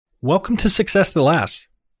Welcome to Success That Lasts,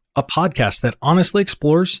 a podcast that honestly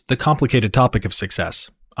explores the complicated topic of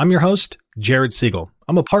success. I'm your host, Jared Siegel.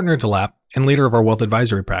 I'm a partner at DeLapp and leader of our wealth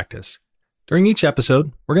advisory practice. During each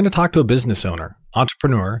episode, we're going to talk to a business owner,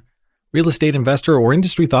 entrepreneur, real estate investor, or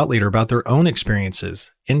industry thought leader about their own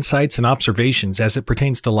experiences, insights, and observations as it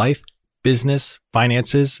pertains to life, business,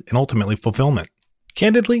 finances, and ultimately fulfillment.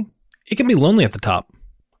 Candidly, it can be lonely at the top.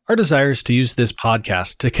 Our desire is to use this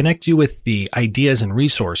podcast to connect you with the ideas and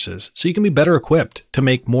resources so you can be better equipped to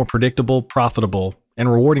make more predictable, profitable,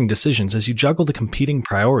 and rewarding decisions as you juggle the competing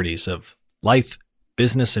priorities of life,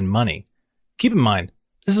 business, and money. Keep in mind,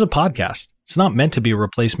 this is a podcast. It's not meant to be a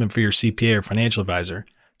replacement for your CPA or financial advisor,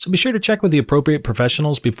 so be sure to check with the appropriate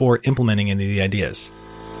professionals before implementing any of the ideas.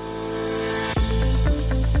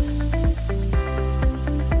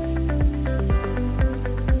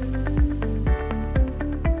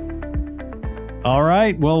 All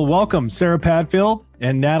right. Well, welcome, Sarah Padfield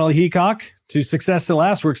and Natalie Heacock to Success That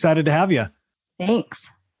Lasts. We're excited to have you. Thanks.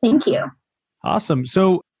 Thank you. Awesome.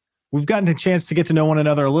 So we've gotten a chance to get to know one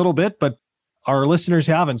another a little bit, but our listeners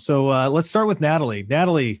haven't. So let's start with Natalie.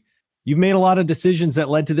 Natalie, you've made a lot of decisions that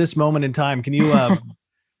led to this moment in time. Can you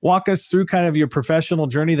walk us through kind of your professional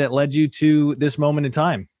journey that led you to this moment in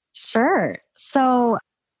time? Sure. So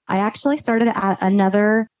I actually started at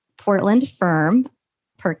another Portland firm,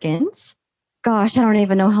 Perkins. Gosh, I don't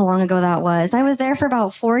even know how long ago that was. I was there for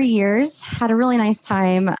about 4 years, had a really nice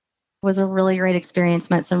time, was a really great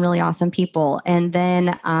experience, met some really awesome people. And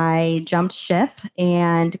then I jumped ship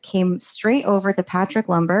and came straight over to Patrick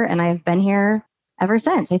Lumber, and I've been here ever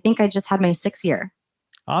since. I think I just had my 6th year.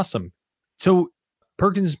 Awesome. So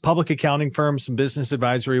Perkins public accounting firm, some business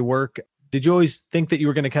advisory work. Did you always think that you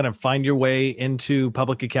were going to kind of find your way into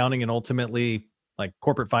public accounting and ultimately like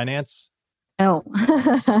corporate finance? No.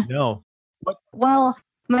 No. Well,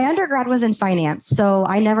 my undergrad was in finance, so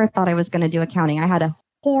I never thought I was going to do accounting. I had a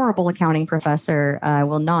horrible accounting professor. I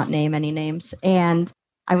will not name any names. And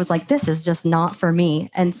I was like, this is just not for me.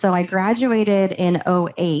 And so I graduated in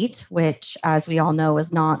 2008, which, as we all know,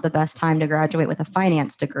 is not the best time to graduate with a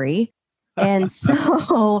finance degree. And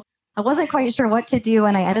so I wasn't quite sure what to do.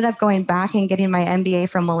 And I ended up going back and getting my MBA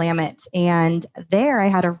from Willamette. And there I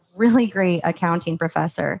had a really great accounting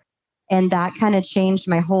professor. And that kind of changed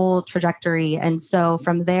my whole trajectory. And so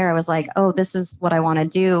from there, I was like, oh, this is what I want to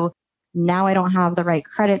do. Now I don't have the right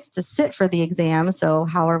credits to sit for the exam. So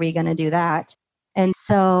how are we going to do that? And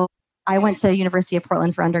so I went to University of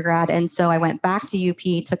Portland for undergrad. And so I went back to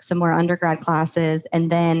UP, took some more undergrad classes,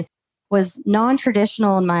 and then was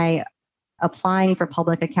non-traditional in my applying for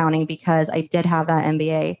public accounting because I did have that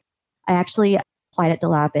MBA. I actually applied at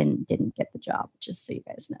DeLapp and didn't get the job, just so you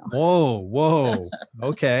guys know. Whoa.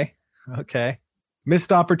 Okay.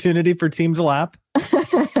 Missed opportunity for Team DeLapp.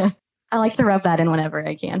 I like to rub that in whenever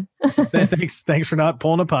I can. Thanks for not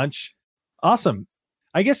pulling a punch. Awesome.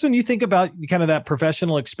 I guess when you think about kind of that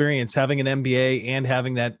professional experience, having an MBA and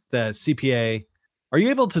having the CPA, are you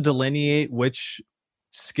able to delineate which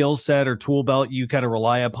skill set or tool belt you kind of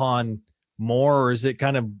rely upon more, or is it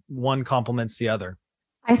kind of one complements the other?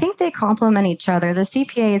 I think they complement each other. The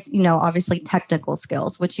CPA is, obviously technical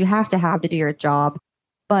skills, which you have to do your job.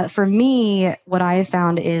 But for me, what I have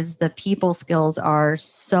found is the people skills are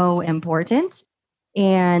so important.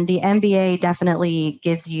 And the MBA definitely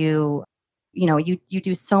gives you, you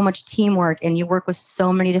do so much teamwork and you work with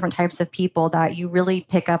so many different types of people that you really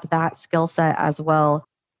pick up that skill set as well,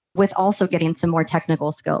 with also getting some more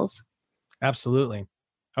technical skills. Absolutely.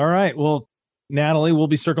 All right. Well, Natalie, we'll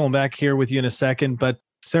be circling back here with you in a second, but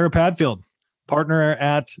Sarah Padfield, partner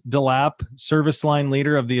at DeLapp, service line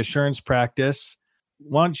leader of the assurance practice.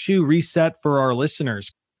 Why don't you reset for our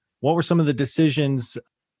listeners? What were some of the decisions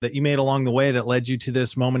that you made along the way that led you to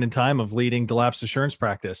this moment in time of leading DeLapp's assurance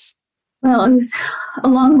practice? Well, it was a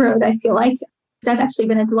long road, I feel like. I've actually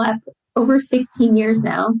been at DeLapp over 16 years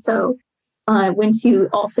now. So I went to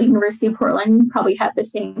also University of Portland, probably had the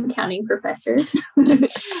same accounting professor.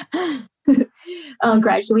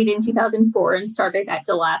 Graduated in 2004 and started at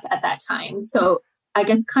DeLapp at that time. So I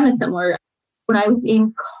guess kind of similar. When I was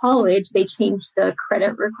in college, they changed the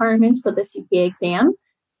credit requirements for the CPA exam.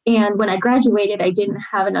 And when I graduated, I didn't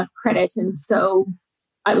have enough credits. And so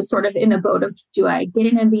I was sort of in the boat of, do I get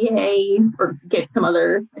an MBA or get some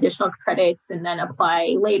other additional credits and then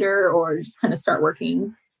apply later, or just kind of start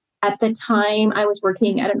working? At the time, I was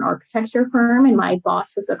working at an architecture firm and my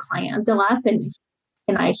boss was a client of DeLapp.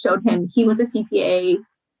 And I showed him, he was a CPA,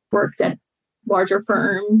 worked at larger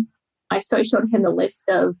firm. So I showed him the list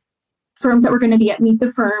of firms that were going to be at Meet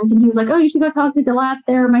the Firms. And he was like, oh, you should go talk to DeLapp.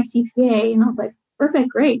 They're my CPA. And I was like, perfect,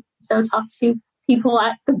 great. So I talked to people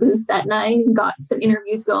at the booth that night and got some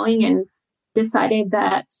interviews going and decided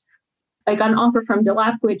that I got an offer from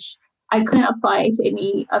DeLapp, which I couldn't apply to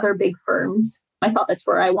any other big firms. I thought that's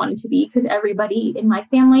where I wanted to be because everybody in my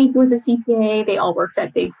family who was a CPA, they all worked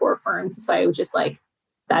at big four firms. And so I was just like,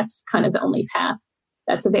 that's kind of the only path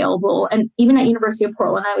that's available. And even at University of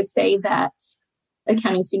Portland, I would say that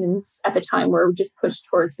accounting students at the time were just pushed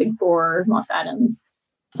towards Big Four, Moss Adams.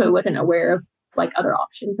 So I wasn't aware of like other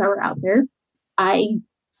options that were out there. I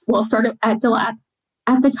started at DeLapp.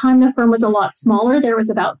 At the time, the firm was a lot smaller. There was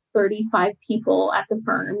about 35 people at the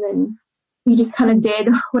firm, and you just kind of did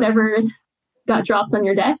whatever got dropped on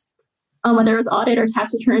your desk. Whether it was audit or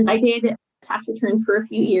tax returns, I did tax returns for a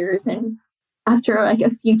few years, and after like a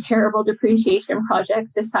few terrible depreciation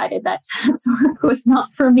projects, decided that tax work was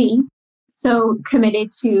not for me. So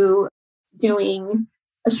committed to doing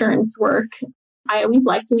assurance work. I always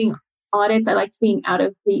liked doing audits. I liked being out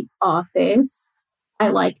of the office. I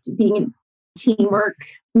liked being in teamwork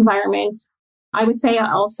environment. I would say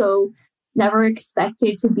I also never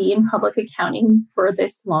expected to be in public accounting for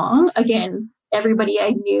this long. Again, everybody I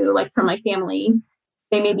knew, like from my family,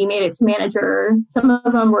 they maybe made it to manager. Some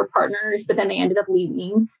of them were partners, but then they ended up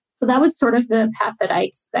leaving. So that was sort of the path that I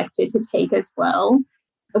expected to take as well.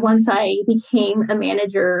 But once I became a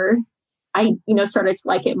manager, I, started to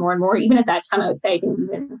like it more and more. Even at that time, I would say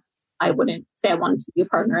I wouldn't say I wanted to be a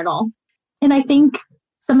partner at all. And I think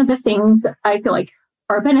some of the things I feel like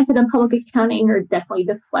are a benefit of public accounting are definitely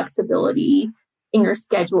the flexibility in your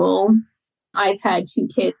schedule. I've had 2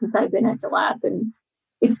 kids since I've been at DeLapp, and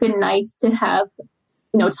it's been nice to have,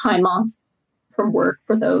 time off from work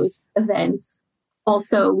for those events.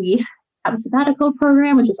 Also, we have a sabbatical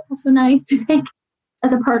program, which is also nice to take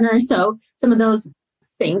as a partner. So some of those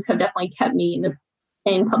things have definitely kept me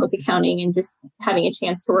in public accounting and just having a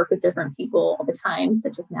chance to work with different people all the time,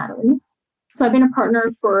 such as Natalie. So I've been a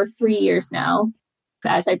partner for 3 years now.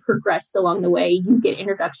 As I progressed along the way, you get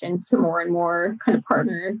introductions to more and more kind of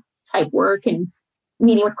partner type work and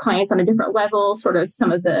meeting with clients on a different level, sort of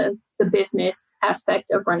some of the business aspect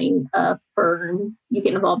of running a firm. You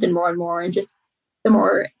get involved in more and more. And just the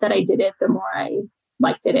more that I did it, the more I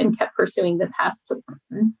liked it and kept pursuing the path to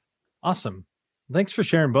partner. Awesome. Thanks for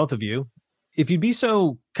sharing, both of you. If you'd be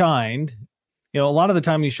so kind, a lot of the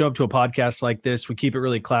time you show up to a podcast like this, we keep it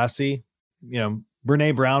really classy.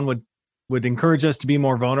 Brene Brown would encourage us to be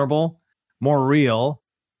more vulnerable, more real.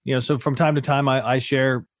 So from time to time, I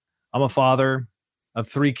share, I'm a father of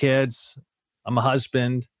 3 kids. I'm a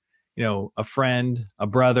husband, a friend, a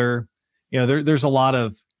brother. There's a lot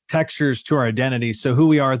of textures to our identity. So who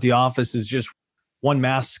we are at the office is just one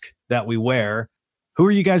mask that we wear. Who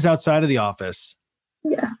are you guys outside of the office?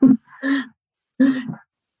 Yeah.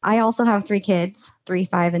 I also have 3 kids, 3,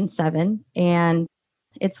 5, and 7. And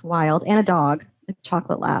it's wild. And a dog, a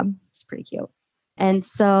chocolate lab. It's pretty cute. And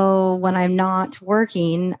so when I'm not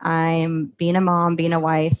working, I'm being a mom, being a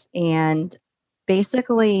wife, and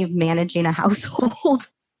basically managing a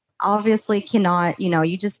household. Obviously cannot,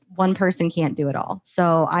 one person can't do it all.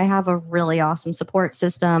 So I have a really awesome support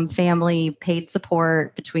system, family, paid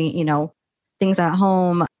support between, things at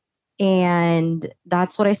home. And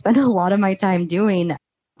that's what I spend a lot of my time doing.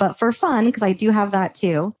 But for fun, because I do have that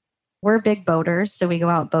too. We're big boaters, so we go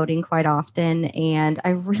out boating quite often. And I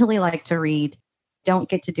really like to read. Don't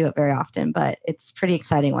get to do it very often, but it's pretty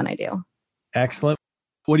exciting when I do. Excellent.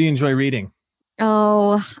 What do you enjoy reading?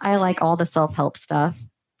 Oh, I like all the self-help stuff.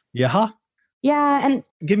 Yeah? Yeah. And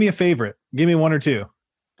give me a favorite. Give me 1 or 2.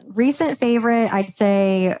 Recent favorite, I'd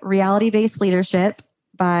say Reality-Based Leadership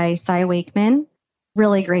by Cy Wakeman.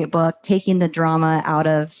 Really great book, taking the drama out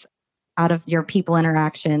of your people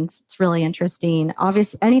interactions. It's really interesting.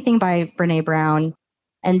 Obviously, anything by Brene Brown.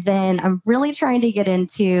 And then I'm really trying to get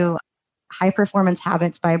into High Performance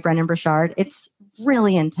Habits by Brendon Burchard. It's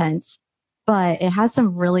really intense, but it has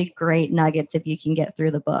some really great nuggets if you can get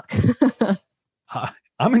through the book.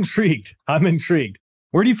 I'm intrigued.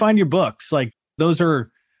 Where do you find your books? Like, those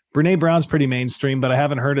are, Brene Brown's pretty mainstream, but I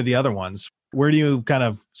haven't heard of the other ones. Where do you kind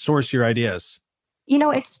of source your ideas?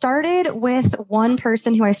 It started with one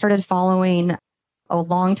person who I started following a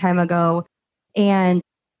long time ago, and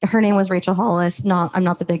her name was Rachel Hollis. I'm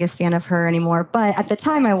not the biggest fan of her anymore, but at the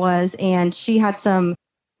time I was, and she had some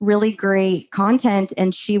really great content,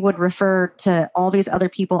 and she would refer to all these other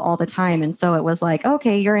people all the time. And so it was like,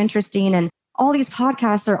 okay, you're interesting. And all these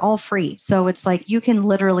podcasts are all free. So it's like, you can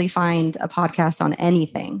literally find a podcast on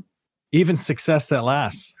anything. Even success that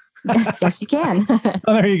lasts. Yes, you can.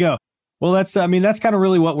 Oh, there you go. Well, that's kind of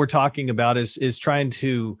really what we're talking about is trying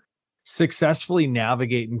to successfully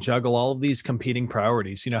navigate and juggle all of these competing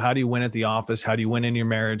priorities. How do you win at the office? How do you win in your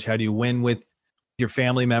marriage? How do you win with your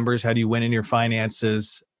family members? How do you win in your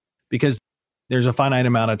finances? Because there's a finite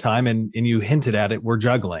amount of time and you hinted at it, we're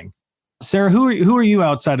juggling. Sarah, who are you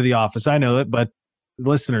outside of the office? I know it, but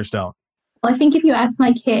listeners don't. Well, I think if you ask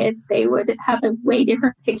my kids, they would have a way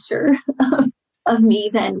different picture of me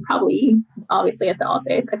than probably obviously at the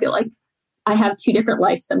office. I feel like I have two different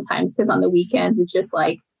lives sometimes because on the weekends, it's just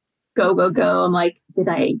like, go, go, go. I'm like, did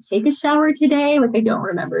I take a shower today? Like, I don't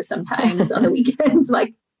remember sometimes on the weekends.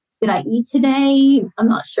 Like, did I eat today? I'm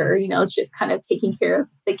not sure. It's just kind of taking care of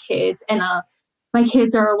the kids. And my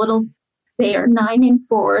kids are they are 9 and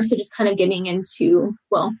 4. So just kind of getting into,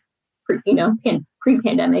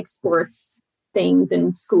 pre-pandemic sports things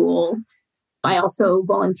in school. I also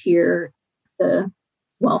volunteer the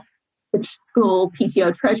school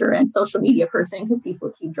PTO treasurer and social media person because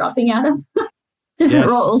people keep dropping out of different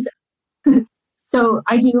roles. So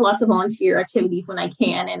I do lots of volunteer activities when I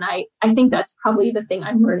can. And I think that's probably the thing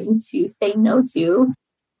I'm learning to say no to,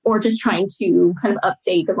 or just trying to kind of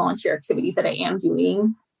update the volunteer activities that I am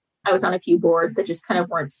doing. I was on a few boards that just kind of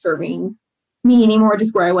weren't serving me anymore,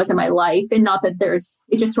 just where I was in my life. And not that it's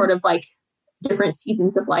just sort of like different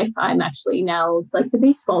seasons of life. I'm actually now like the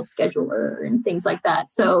baseball scheduler and things like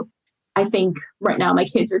that. So I think right now my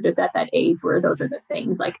kids are just at that age where those are the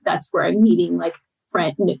things, like that's where I'm meeting like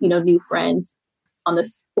new friends on the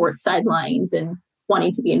sports sidelines and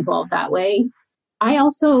wanting to be involved that way. I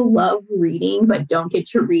also love reading, but don't get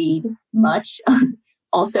to read much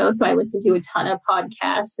also. So I listen to a ton of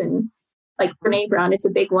podcasts, and like Brene Brown, it's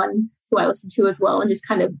a big one who I listen to as well. And just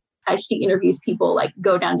kind of as she interviews people, like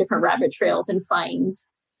go down different rabbit trails and find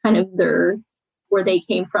kind of where they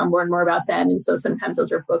came from, learn more about them. And so sometimes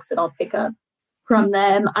those are books that I'll pick up from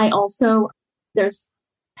them. There's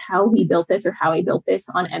How I Built This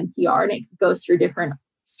on NPR, and it goes through different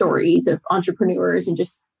stories of entrepreneurs. And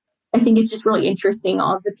just, I think it's just really interesting,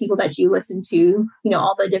 all of the people that you listen to,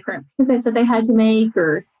 all the different pivots that they had to make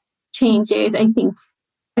or changes. I think,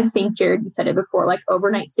 Jared, you said it before, like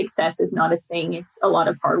overnight success is not a thing. It's a lot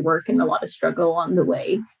of hard work and a lot of struggle along the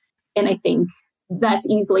way. And I think that's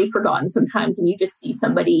easily forgotten sometimes. And you just see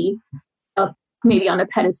somebody up maybe on a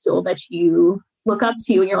pedestal that you look up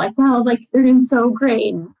to and you're like, wow, like they're doing so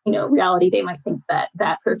great. And, reality, they might think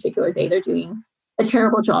that particular day they're doing a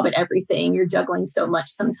terrible job at everything. You're juggling so much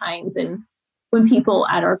sometimes. And when people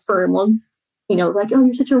at our firm will, like, oh,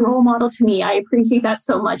 you're such a role model to me, I appreciate that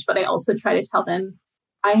so much. But I also try to tell them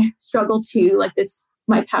I struggle too. Like this,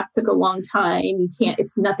 my path took a long time.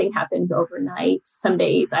 Nothing happens overnight. Some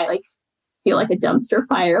days I feel like a dumpster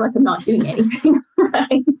fire, like I'm not doing anything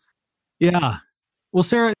right. Yeah. Well,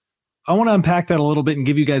 Sarah, I want to unpack that a little bit and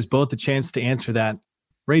give you guys both a chance to answer that.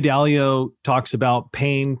 Ray Dalio talks about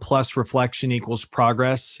pain plus reflection equals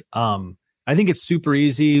progress. I think it's super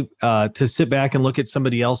easy to sit back and look at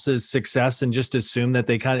somebody else's success and just assume that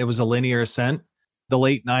it was a linear ascent. The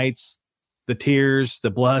late nights, the tears, the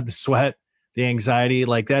blood, the sweat, the anxiety,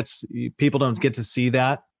 people don't get to see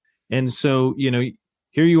that. And so,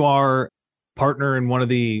 here you are, partner in one of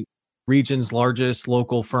the region's largest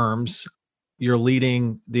local firms. You're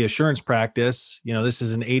leading the assurance practice. This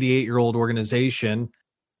is an 88-year-old organization.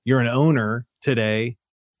 You're an owner today.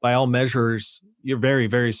 By all measures, you're very,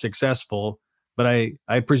 very successful. But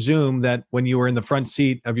I presume that when you were in the front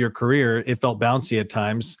seat of your career, it felt bouncy at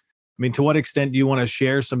times. I mean, to what extent do you want to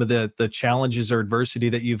share some of the challenges or adversity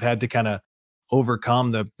that you've had to kind of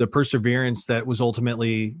overcome, the perseverance that was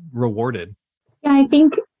ultimately rewarded? Yeah, I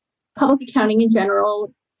think public accounting in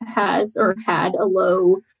general has or had a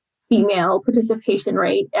low female participation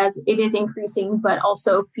rate, as it is increasing, but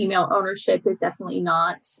also female ownership is definitely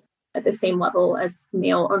not at the same level as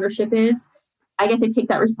male ownership is. I guess I take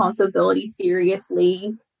that responsibility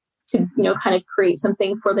seriously to, kind of create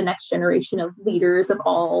something for the next generation of leaders of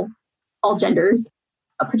all genders,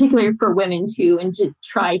 particularly for women too, and to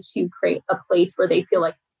try to create a place where they feel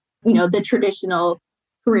like, the traditional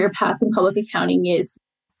career path in public accounting is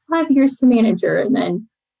 5 years to manager and then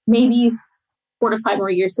maybe 4 to 5 more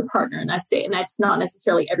years to partner, and that's it. And that's not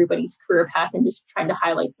necessarily everybody's career path, and just trying to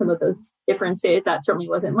highlight some of those differences. That certainly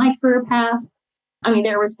wasn't my career path. I mean,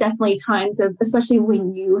 there was definitely times of, especially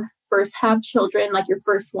when you first have children, like your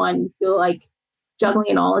first one, you feel like juggling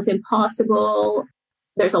it all is impossible.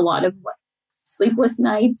 There's a lot of sleepless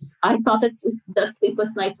nights. I thought that the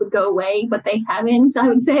sleepless nights would go away, but they haven't, I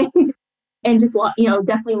would say. And just,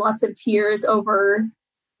 definitely lots of tears over,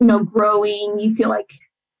 growing. You feel like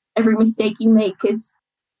every mistake you make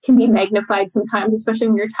can be magnified sometimes, especially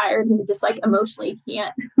when you're tired and you just emotionally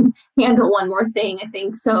can't handle one more thing, I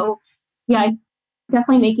think. So yeah,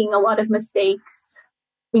 definitely making a lot of mistakes.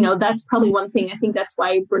 That's probably one thing. I think that's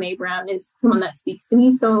why Brene Brown is someone that speaks to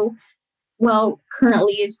me so Well,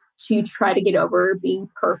 currently is to try to get over being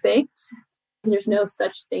perfect. There's no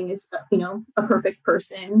such thing as, a perfect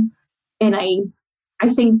person. And I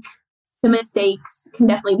think the mistakes can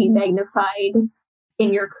definitely be magnified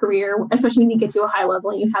in your career, especially when you get to a high level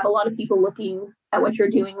and you have a lot of people looking at what you're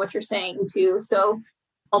doing, what you're saying too. So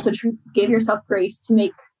also give yourself grace to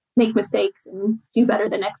make mistakes and do better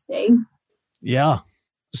the next day. Yeah.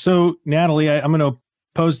 So Natalie, I'm going to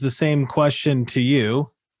pose the same question to you.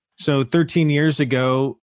 So 13 years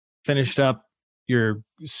ago, finished up your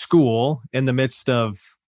school in the midst of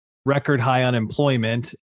record high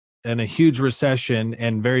unemployment and a huge recession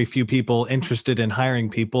and very few people interested in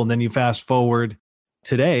hiring people. And then you fast forward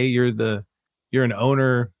today, you're an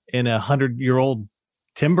owner in a 100-year-old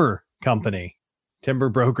timber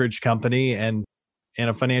brokerage company, and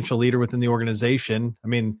a financial leader within the organization. I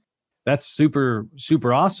mean, that's super,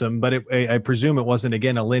 super awesome. But I presume it wasn't,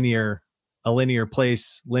 again, a linear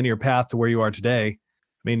path to where you are today.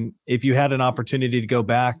 I mean, if you had an opportunity to go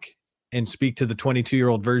back and speak to the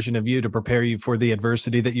 22-year-old version of you to prepare you for the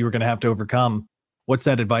adversity that you were going to have to overcome, what's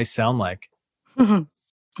that advice sound like?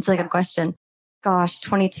 It's a good question. Gosh,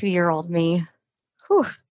 22-year-old me. Whew.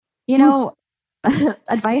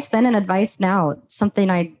 Advice then and advice now. Something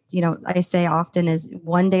I say often is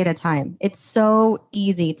one day at a time. It's so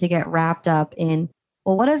easy to get wrapped up in,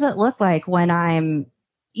 well, what does it look like when I'm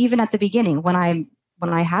even at the beginning, when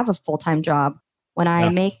I have a full-time job, when I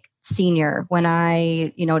make senior, when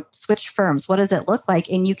I, switch firms, what does it look like?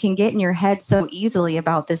 And you can get in your head so easily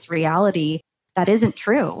about this reality that isn't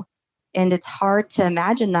true. And it's hard to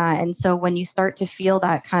imagine that. And so when you start to feel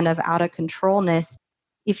that kind of out of controlness,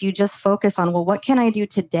 if you just focus on, well, what can I do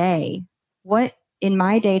today? What in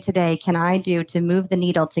my day today can I do to move the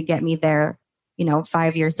needle to get me there,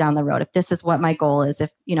 5 years down the road? If this is what my goal is,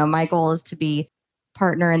 if, my goal is to be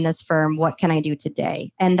partner in this firm, what can I do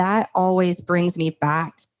today? And that always brings me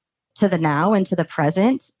back to the now and to the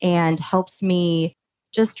present and helps me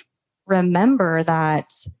just remember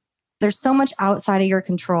that there's so much outside of your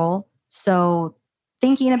control. So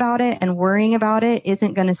thinking about it and worrying about it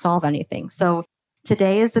isn't going to solve anything. So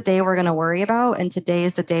today is the day we're going to worry about, and today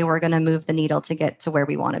is the day we're going to move the needle to get to where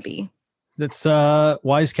we want to be. That's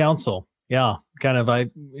wise counsel. Yeah. Kind of,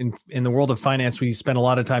 in the world of finance, we spend a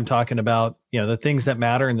lot of time talking about, the things that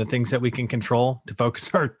matter and the things that we can control to focus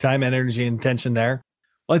our time, energy, and attention there.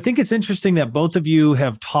 Well, I think it's interesting that both of you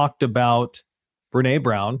have talked about Brené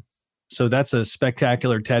Brown. So that's a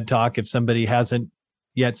spectacular TED Talk if somebody hasn't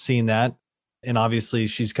yet seen that. And obviously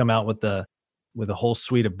she's come out with a whole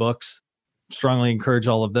suite of books. Strongly encourage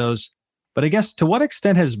all of those. But I guess, to what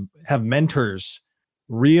extent have mentors,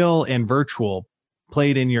 real and virtual,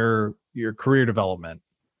 played in your career development?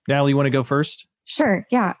 Natalie, you want to go first? Sure.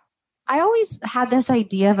 Yeah. I always had this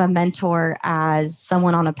idea of a mentor as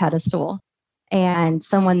someone on a pedestal and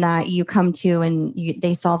someone that you come to and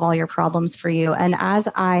they solve all your problems for you. And as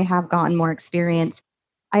I have gotten more experience,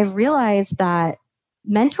 I've realized that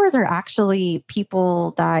mentors are actually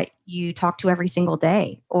people that you talk to every single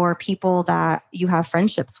day, or people that you have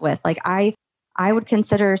friendships with. Like I would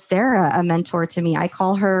consider Sarah a mentor to me. I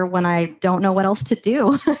call her when I don't know what else to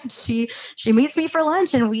do. She meets me for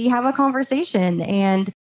lunch and we have a conversation. And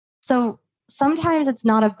so sometimes it's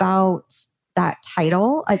not about that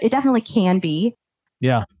title. It definitely can be.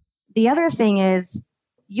 Yeah. The other thing is,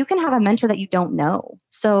 you can have a mentor that you don't know.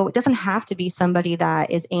 So it doesn't have to be somebody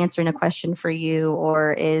that is answering a question for you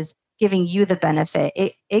or is giving you the benefit.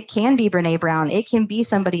 It can be Brené Brown. It can be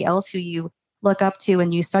somebody else who you look up to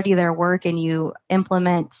and you study their work and you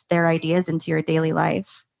implement their ideas into your daily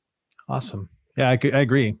life. Awesome. Yeah, I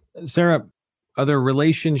agree. Sarah, are there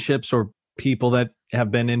relationships or people that have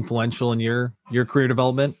been influential in your career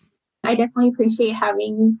development? I definitely appreciate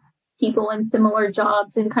having people in similar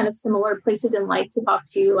jobs and kind of similar places in life to talk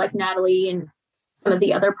to, like Natalie and some of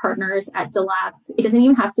the other partners at DeLap. It doesn't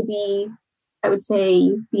even have to be, I would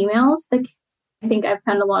say, females. Like, I think I've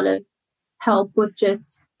found a lot of help with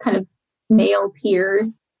just kind of male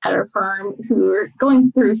peers at our firm who are going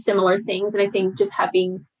through similar things. And I think just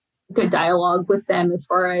having good dialogue with them as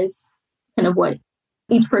far as kind of what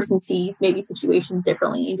each person sees maybe situations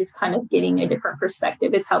differently and just kind of getting a different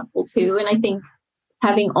perspective is helpful too. And I think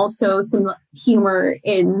having also some humor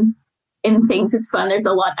in things is fun. There's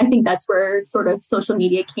a lot. I think that's where sort of social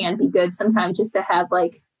media can be good sometimes, just to have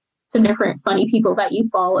like some different funny people that you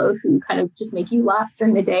follow who kind of just make you laugh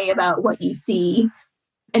during the day about what you see.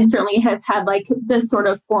 And certainly have had like the sort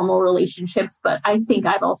of formal relationships, but I think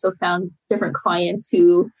I've also found different clients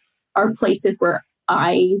who are places where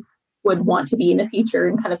I would want to be in the future,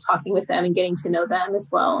 and kind of talking with them and getting to know them as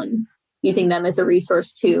well and using them as a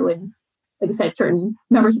resource too. And like I said, certain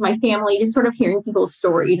members of my family, just sort of hearing people's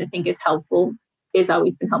stories, I think has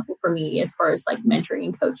always been helpful for me as far as like mentoring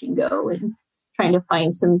and coaching go, and trying to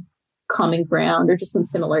find some common ground or just some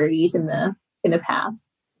similarities in the path.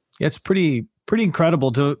 Yeah, it's pretty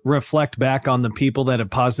incredible to reflect back on the people that have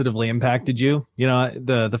positively impacted you. You know,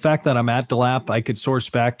 the fact that I'm at DeLapp, I could source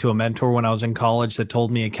back to a mentor when I was in college that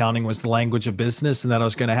told me accounting was the language of business and that I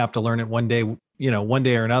was going to have to learn it one day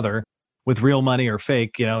or another, with real money or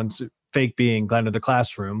fake, and fake being kind of the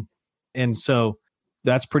classroom. And so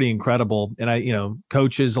that's pretty incredible. And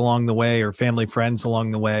coaches along the way or family friends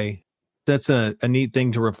along the way, that's a neat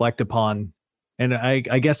thing to reflect upon. And I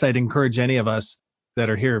guess I'd encourage any of us that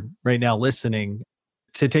are here right now listening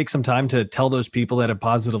to take some time to tell those people that have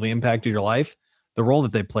positively impacted your life the role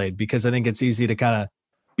that they played, because I think it's easy to kind of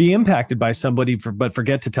be impacted by somebody but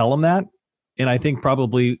forget to tell them that. And I think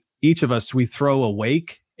probably each of us, we throw a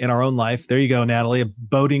wake in our own life. There you go, Natalie, a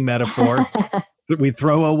boating metaphor. We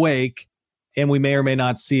throw a wake and we may or may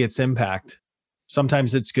not see its impact.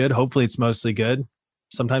 Sometimes it's good. Hopefully it's mostly good.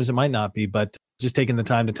 Sometimes it might not be, but just taking the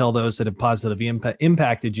time to tell those that have positively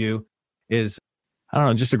impacted you is, I don't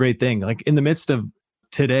know, just a great thing. Like in the midst of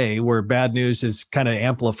today where bad news is kind of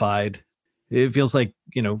amplified, it feels like,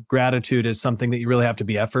 gratitude is something that you really have to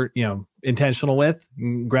be intentional with.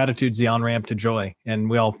 Gratitude's the on-ramp to joy, and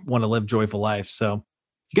we all want to live joyful life. So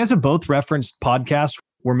you guys have both referenced podcasts.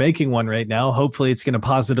 We're making one right now. Hopefully it's going to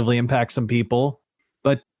positively impact some people.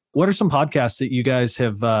 But what are some podcasts that you guys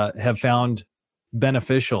have found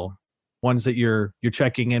beneficial, ones that you're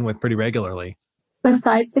checking in with pretty regularly?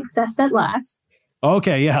 Besides Success at Last.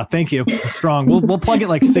 Okay, yeah, thank you. Strong. We'll plug it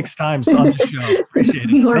like 6 times on the show. Appreciate it.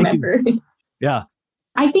 People remember. Yeah.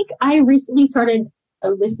 I think I recently started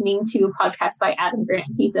listening to a podcast by Adam Grant.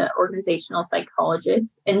 He's an organizational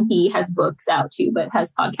psychologist, and he has books out too, but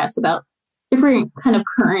has podcasts about different kind of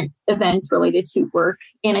current events related to work.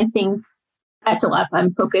 And I think at DeLapp,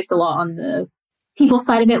 I'm focused a lot on the people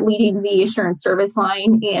side of it, leading the assurance service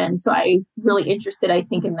line. And so I'm really interested, I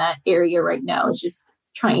think, in that area right now, is just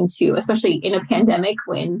trying to, especially in a pandemic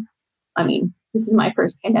this is my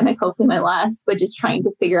first pandemic, hopefully my last, but just trying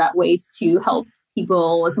to figure out ways to help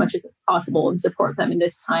people as much as possible and support them in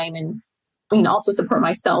this time. And also support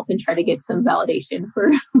myself and try to get some validation for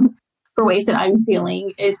for ways that I'm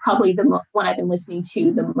feeling is probably the one I've been listening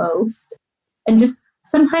to the most. And just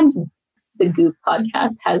sometimes the Goop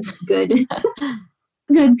podcast has good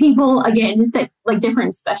people, again, just like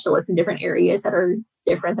different specialists in different areas that are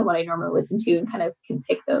different than what I normally listen to, and kind of can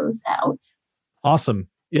pick those out. Awesome.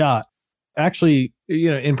 Yeah. Actually,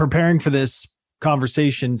 in preparing for this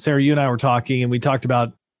conversation, Sarah, you and I were talking, and we talked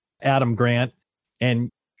about Adam Grant, and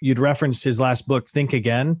you'd referenced his last book, Think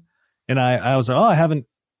Again. And I was like, I haven't,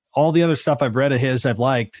 all the other stuff I've read of his, I've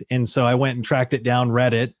liked. And so I went and tracked it down,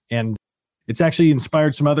 read it, and it's actually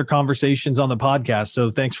inspired some other conversations on the podcast. So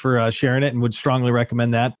thanks for sharing it, and would strongly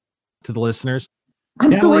recommend that to the listeners.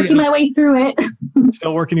 I'm still working my way through it.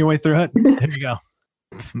 Still working your way through it? There you go.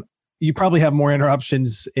 You probably have more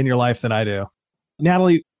interruptions in your life than I do.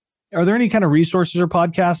 Natalie, are there any kind of resources or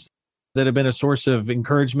podcasts that have been a source of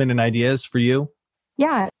encouragement and ideas for you?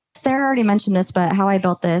 Yeah. Sarah already mentioned this, but How I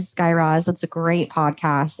Built This, Guy Raz, it's a great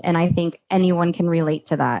podcast. And I think anyone can relate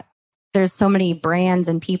to that. There's so many brands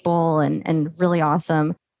and people and really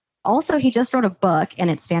awesome. Also, he just wrote a book and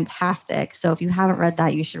it's fantastic. So if you haven't read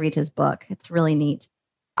that, you should read his book. It's really neat.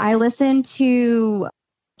 I listen to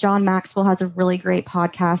John Maxwell has a really great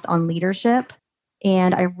podcast on leadership,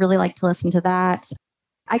 and I really like to listen to that.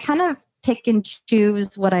 I kind of pick and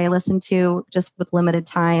choose what I listen to just with limited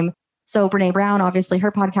time. So Brene Brown, obviously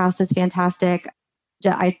her podcast is fantastic.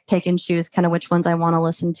 I pick and choose kind of which ones I want to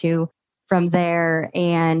listen to from there.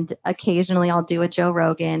 And occasionally I'll do a Joe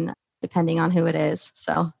Rogan, depending on who it is.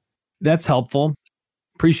 So that's helpful.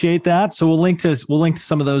 Appreciate that. So we'll link to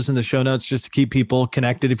some of those in the show notes just to keep people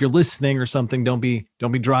connected. If you're listening or something, don't be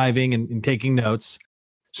driving and taking notes.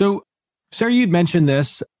 So Sarah, you'd mentioned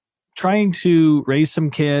this, trying to raise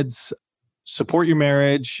some kids, support your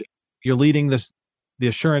marriage. You're leading the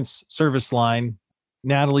assurance service line.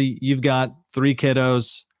 Natalie, you've got 3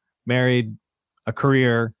 kiddos, married, a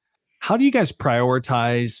career. How do you guys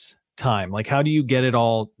prioritize time? Like, how do you get it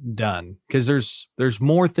all done? Because there's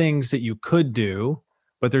more things that you could do,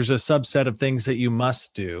 but there's a subset of things that you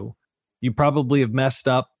must do. You probably have messed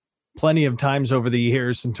up plenty of times over the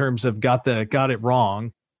years in terms of got it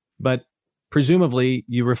wrong, but presumably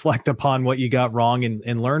you reflect upon what you got wrong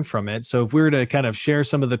and learn from it. So if we were to kind of share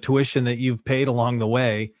some of the tuition that you've paid along the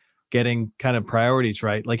way, getting kind of priorities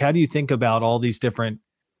right, like how do you think about all these different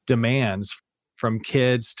demands from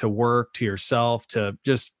kids to work to yourself to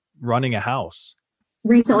just running a house?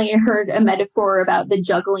 recently I heard a metaphor about the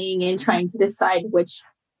juggling and trying to decide which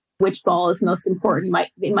ball is most important.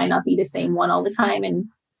 It might not be the same one all the time. And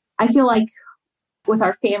I feel like with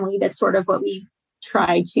our family, that's sort of what we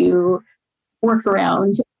try to work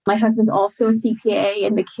around. My husband's also a CPA,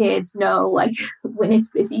 and the kids know, like, when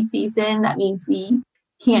it's busy season, that means we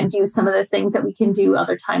can't do some of the things that we can do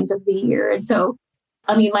other times of the year. And so,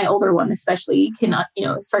 I mean, my older one especially cannot,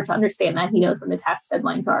 start to understand that. He knows when the tax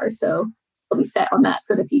deadlines are. So he'll be set on that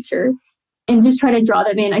for the future and just try to draw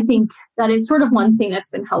them in. I think that is sort of one thing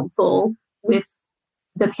that's been helpful with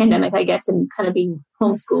the pandemic, I guess, and kind of being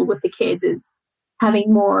homeschooled with the kids is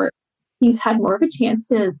having he's had more of a chance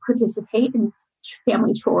to participate in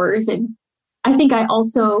family chores. And I think I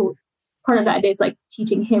also, part of that is like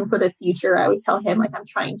teaching him for the future. I always tell him, like, I'm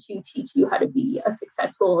trying to teach you how to be a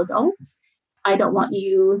successful adult. I don't want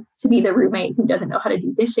you to be the roommate who doesn't know how to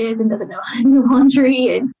do dishes and doesn't know how to do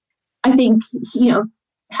laundry. And I think,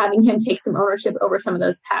 having him take some ownership over some of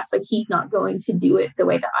those tasks, like, he's not going to do it the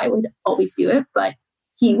way that I would always do it, but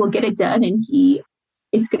he will get it done and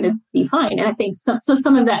it's going to be fine. And I think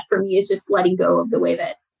some of that for me is just letting go of the way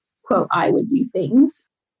that, quote, I would do things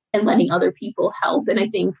and letting other people help. And I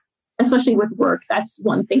think, especially with work, that's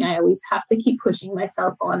one thing I always have to keep pushing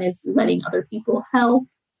myself on is letting other people help,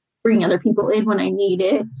 bring other people in when I need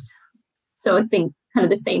it. So I think kind of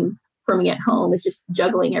the same for me at home is just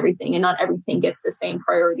juggling everything, and not everything gets the same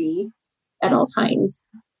priority at all times.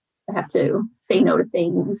 I have to say no to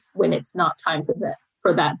things when it's not time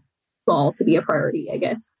for that ball to be a priority, I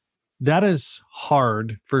guess. That is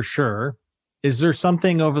hard for sure. Is there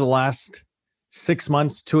something over the last 6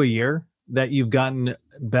 months to a year that you've gotten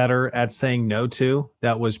better at saying no to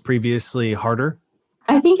that was previously harder?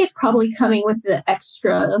 I think it's probably coming with the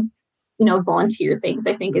extra, volunteer things.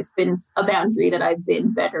 I think it's been a boundary that I've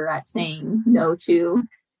been better at saying no to.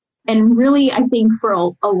 And really, I think for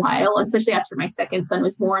a while, especially after my second son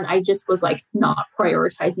was born, I just was like not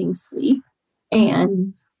prioritizing sleep.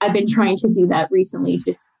 And I've been trying to do that recently,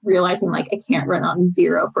 just realizing like I can't run on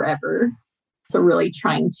zero forever. So really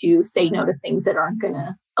trying to say no to things that aren't going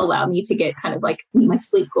to allow me to get kind of like meet my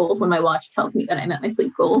sleep goals when my watch tells me that I met my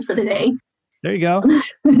sleep goals for the day. There you go.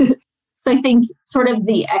 So I think sort of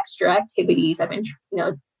the extra activities I've been,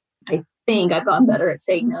 I think I've gotten better at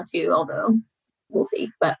saying no to, although we'll see.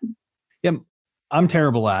 But yeah, I'm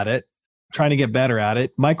terrible at it, trying to get better at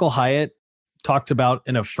it. Michael Hyatt talked about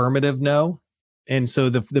an affirmative no. And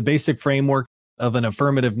so the basic framework of an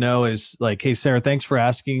affirmative no is like, hey, Sarah, thanks for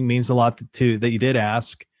asking. Means a lot to that you did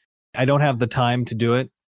ask. I don't have the time to do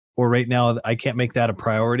it, or right now I can't make that a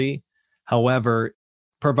priority. However,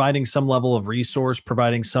 providing some level of resource,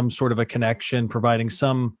 providing some sort of a connection, providing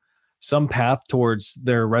some path towards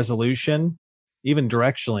their resolution, even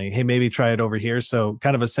directionally, hey, maybe try it over here. So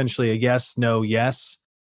kind of essentially a yes, no, yes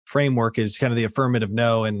framework is kind of the affirmative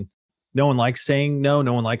no. And no one likes saying no.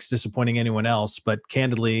 No one likes disappointing anyone else. But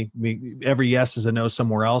candidly, every yes is a no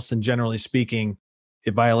somewhere else. And generally speaking,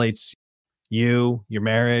 it violates you, your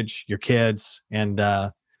marriage, your kids. And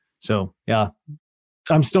so, yeah,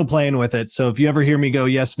 I'm still playing with it. So if you ever hear me go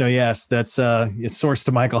yes, no, yes, that's it's sourced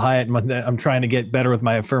to Michael Hyatt. I'm trying to get better with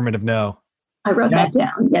my affirmative no. I wrote that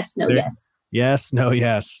down. Yes, no, yes. Yes, no,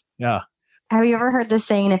 yes. Yeah. Have you ever heard the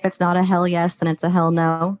saying, if it's not a hell yes, then it's a hell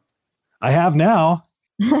no? I have now.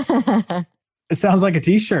 It sounds like a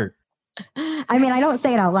t-shirt. I mean, I don't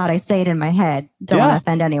say it out loud. I say it in my head. Don't want to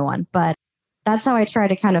offend anyone. But that's how I try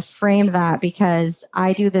to kind of frame that, because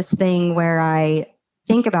I do this thing where I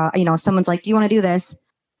think about, someone's like, do you want to do this?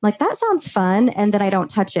 I'm like, that sounds fun. And then I don't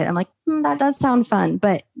touch it. I'm like, that does sound fun.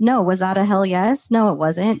 But no, was that a hell yes? No, it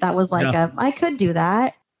wasn't. That was like I could do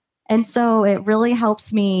that. And so it really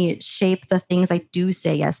helps me shape the things I do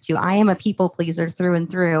say yes to. I am a people pleaser through and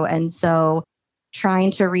through. And so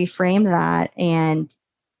trying to reframe that and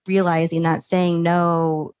realizing that saying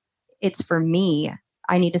no, it's for me.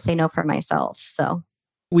 I need to say no for myself. So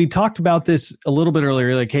we talked about this a little bit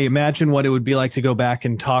earlier. Like, hey, imagine what it would be like to go back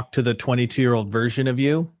and talk to the 22-year-old version of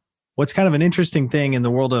you. What's kind of an interesting thing in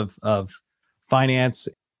the world of finance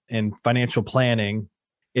and financial planning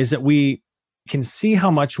is that we can see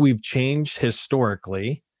how much we've changed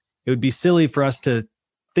historically. It would be silly for us to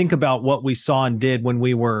think about what we saw and did when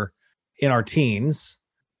we were in our teens.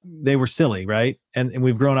 They were silly, right? And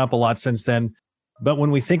we've grown up a lot since then. But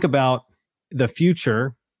when we think about the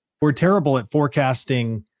future, we're terrible at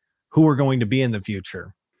forecasting who we're going to be in the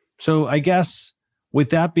future. So I guess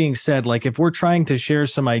with that being said, like if we're trying to share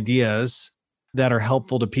some ideas that are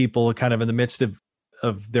helpful to people kind of in the midst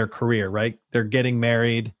of their career, right? They're getting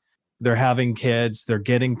married, they're having kids, they're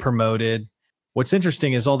getting promoted. what's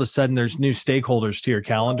interesting is all of a sudden there's new stakeholders to your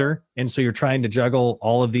calendar. And so you're trying to juggle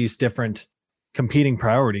all of these different competing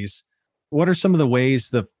priorities. What are some of the ways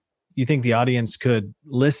that you think the audience could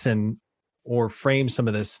listen or frame some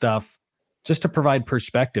of this stuff just to provide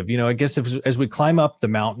perspective? I guess as we climb up the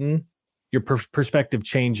mountain, your perspective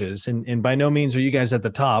changes. And by no means are you guys at the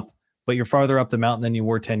top, but you're farther up the mountain than you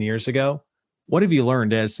were 10 years ago. What have you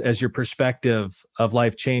learned as your perspective of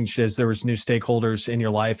life changed, as there was new stakeholders in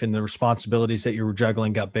your life and the responsibilities that you were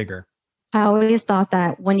juggling got bigger? I always thought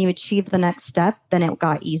that when you achieved the next step, then it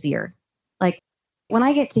got easier. Like when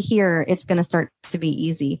I get to here, it's going to start to be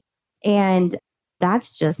easy. And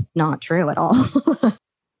that's just not true at all.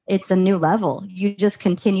 It's a new level. You just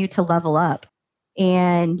continue to level up.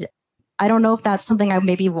 And I don't know if that's something I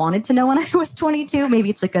maybe wanted to know when I was 22. Maybe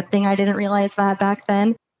it's a good thing I didn't realize that back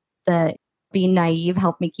then. That being naive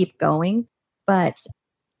helped me keep going. But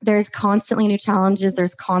there's constantly new challenges.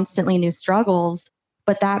 There's constantly new struggles.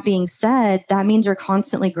 But that being said, that means you're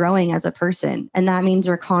constantly growing as a person. And that means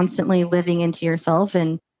you're constantly living into yourself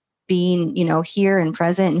and being, here and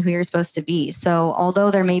present and who you're supposed to be. So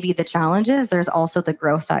although there may be the challenges, there's also the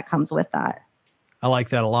growth that comes with that. I like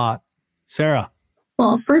that a lot. Sarah.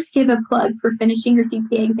 Well, first give a plug for finishing your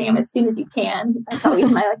CPA exam as soon as you can. That's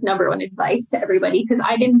always my number one advice to everybody, because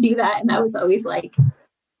I didn't do that. And I was always it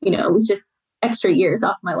was just extra years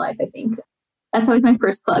off my life, I think. That's always my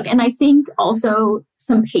first plug. And I think also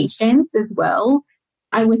some patience as well.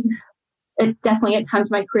 I was definitely at times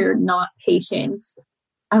in my career not patient.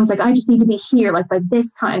 I was like, I just need to be here by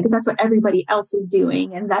this time because that's what everybody else is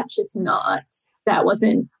doing. And that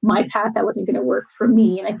wasn't my path. That wasn't going to work for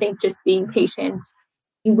me. And I think just being patient,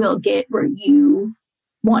 you will get where you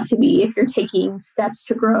want to be if you're taking steps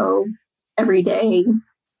to grow every day,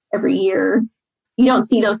 every year. You don't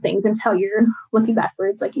see those things until you're looking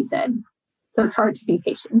backwards, like you said. So it's hard to be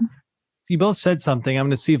patient. You both said something. I'm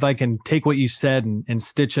going to see if I can take what you said and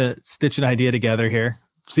stitch an idea together here.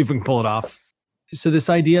 See if we can pull it off. So this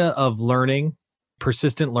idea of learning,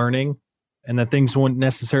 persistent learning, and that things won't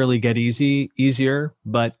necessarily get easier,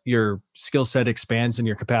 but your skill set expands and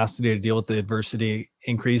your capacity to deal with the adversity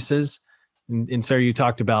increases. And Sarah, you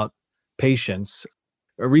talked about patience.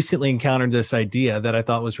 I recently encountered this idea that I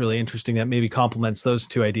thought was really interesting that maybe complements those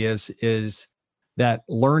two ideas, is that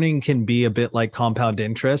learning can be a bit like compound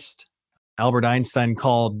interest. Albert Einstein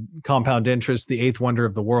called compound interest the eighth wonder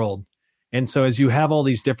of the world. And so as you have all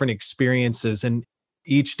these different experiences and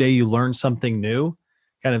each day you learn something new,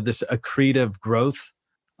 kind of this accretive growth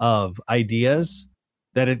of ideas,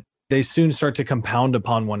 they soon start to compound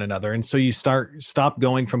upon one another. And so you stop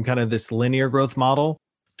going from kind of this linear growth model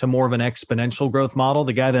to more of an exponential growth model.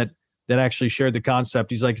 The guy that actually shared the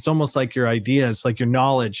concept, he's like, it's almost like your ideas, like your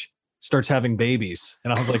knowledge starts having babies.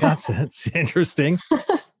 And I was like, that's interesting.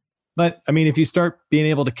 But I mean, if you start being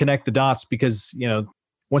able to connect the dots, because,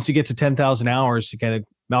 once you get to 10,000 hours, you kind of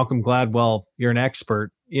Malcolm Gladwell, you're an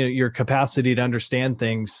expert, your capacity to understand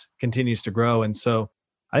things continues to grow. And so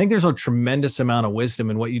I think there's a tremendous amount of wisdom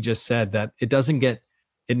in what you just said, that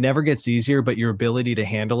it never gets easier, but your ability to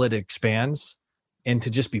handle it expands, and to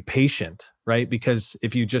just be patient, right? Because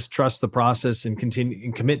if you just trust the process and continue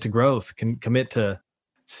and commit to growth, can commit to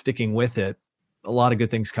sticking with it, a lot of good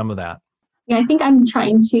things come of that. Yeah, I think I'm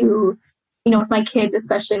trying to, with my kids,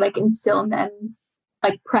 especially instill in them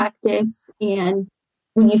practice. And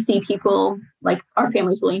when you see people our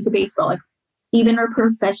family's really into baseball, even our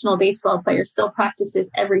professional baseball player still practices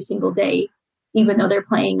every single day, even though they're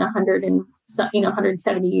playing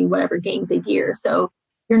 170 whatever games a year. So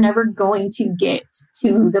you're never going to get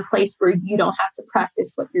to the place where you don't have to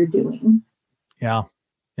practice what you're doing. Yeah.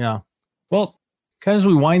 Well, as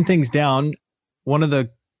we wind things down, one of the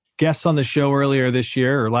guests on the show earlier this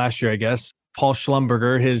year, or last year, I guess, Paul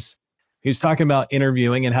Schlumberger, he was talking about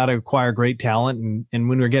interviewing and how to acquire great talent. And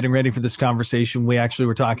when we were getting ready for this conversation, we actually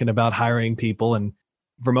were talking about hiring people. And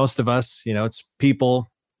for most of us, it's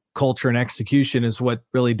people, culture, and execution is what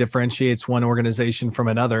really differentiates one organization from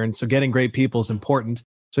another. And so getting great people is important.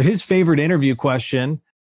 So his favorite interview question,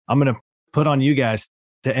 I'm going to put on you guys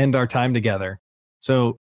to end our time together.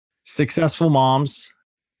 So successful moms,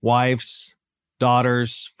 wives,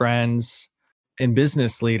 daughters, friends, and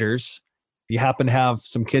business leaders, you happen to have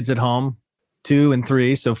some kids at home, 2 and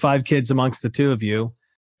 3, so 5 kids amongst the 2 of you.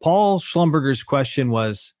 Paul Schlumberger's question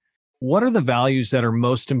was, what are the values that are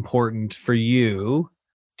most important for you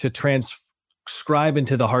to transcribe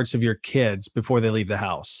into the hearts of your kids before they leave the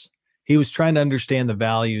house? He was trying to understand the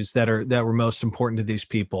values that were most important to these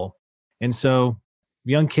people. And so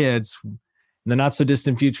young kids, in the not so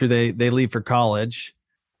distant future, they leave for college.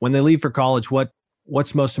 When they leave for college,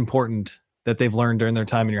 what's most important that they've learned during their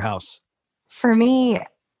time in your house? For me,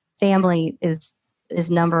 family is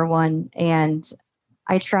number one. And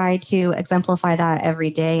I try to exemplify that every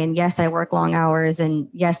day. And yes, I work long hours and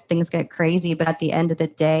yes, things get crazy. But at the end of the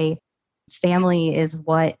day, family is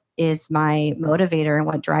what is my motivator and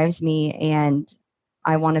what drives me. And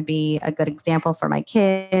I want to be a good example for my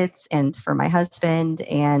kids and for my husband.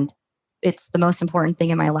 And it's the most important thing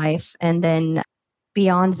in my life. And then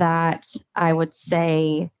beyond that, I would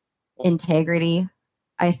say integrity.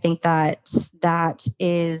 I think that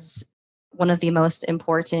is one of the most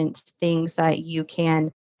important things that you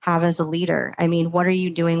can have as a leader. I mean, what are you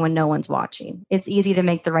doing when no one's watching? It's easy to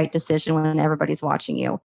make the right decision when everybody's watching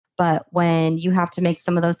you. But when you have to make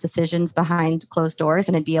some of those decisions behind closed doors,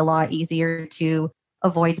 and it'd be a lot easier to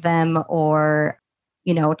avoid them or,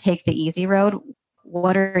 take the easy road,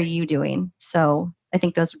 what are you doing? So I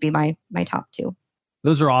think those would be my top two.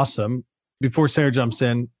 Those are awesome. Before Sarah jumps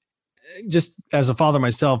in, just as a father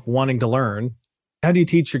myself wanting to learn, how do you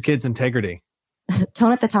teach your kids integrity?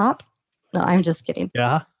 Tone at the top? No, I'm just kidding.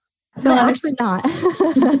 Yeah? No, actually not.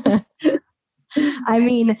 I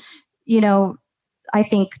mean, I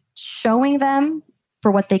think showing them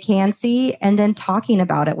for what they can see and then talking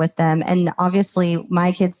about it with them. And obviously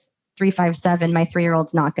my kid's 3, 5, 7, my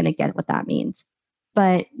 3-year-old's not going to get what that means.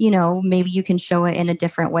 But, maybe you can show it in a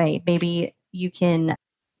different way. Maybe you can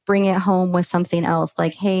bring it home with something else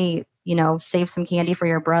like, hey, save some candy for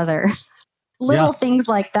your brother. Little things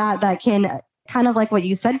like that can kind of like what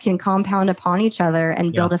you said, can compound upon each other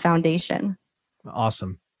and build a foundation.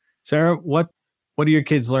 Awesome. Sarah, what do your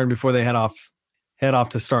kids learn before they head off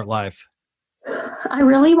to start life? I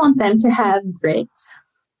really want them to have grit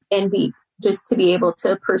and be able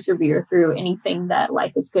to persevere through anything that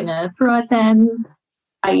life is going to throw at them.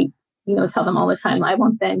 I, tell them all the time, I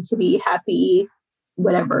want them to be happy,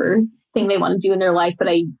 whatever thing they want to do in their life. But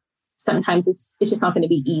sometimes it's just not going to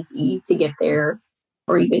be easy to get there,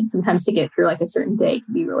 or even sometimes to get through like a certain day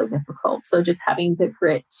can be really difficult. So just having the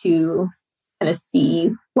grit to kind of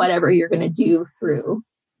see whatever you're going to do through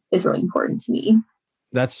is really important to me.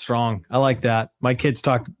 That's strong. I like that. My kids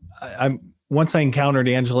talk. Once I encountered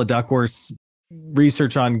Angela Duckworth's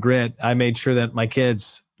research on grit, I made sure that my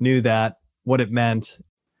kids knew what it meant.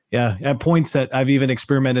 Yeah. At points that I've even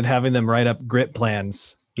experimented having them write up grit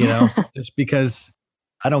plans, just because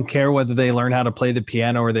I don't care whether they learn how to play the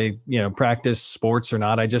piano or they, practice sports or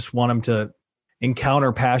not. I just want them to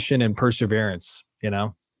encounter passion and perseverance,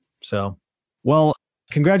 So, well,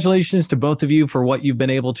 congratulations to both of you for what you've been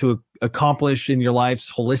able to accomplish in your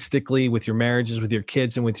lives holistically with your marriages, with your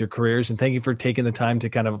kids, and with your careers. And thank you for taking the time to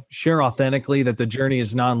kind of share authentically that the journey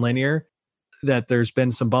is nonlinear, that there's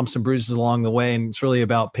been some bumps and bruises along the way. And it's really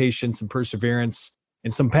about patience and perseverance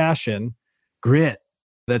and some passion, grit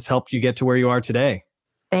that's helped you get to where you are today.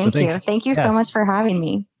 Thank you. Thank you so much for having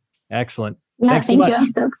me. Excellent. Yeah, thank you. I'm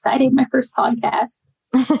so excited. My first podcast.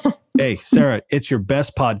 Hey, Sarah, it's your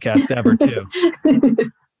best podcast ever too.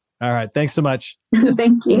 All right. Thanks so much.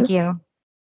 Thank you. Thank you.